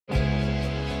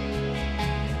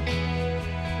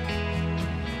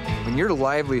your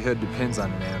livelihood depends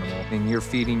on an animal, and you're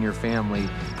feeding your family.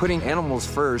 Putting animals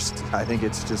first, I think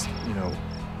it's just,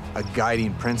 a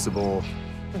guiding principle.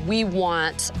 We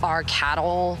want our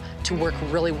cattle to work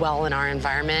really well in our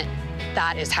environment.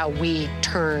 That is how we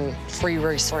turn free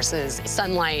resources,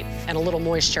 sunlight and a little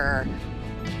moisture,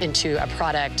 into a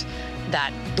product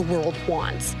that the world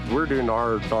wants. We're doing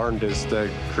our darndest to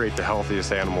create the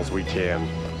healthiest animals we can,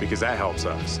 because that helps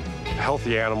us.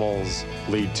 Healthy animals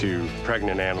lead to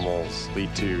pregnant animals,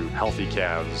 lead to healthy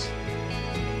calves.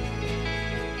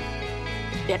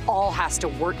 It all has to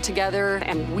work together,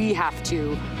 and we have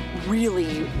to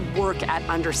really work at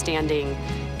understanding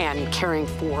and caring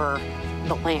for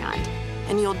the land.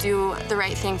 And you'll do the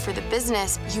right thing for the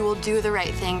business, you will do the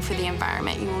right thing for the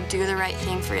environment, you will do the right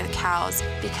thing for the cows,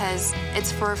 because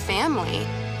it's for a family.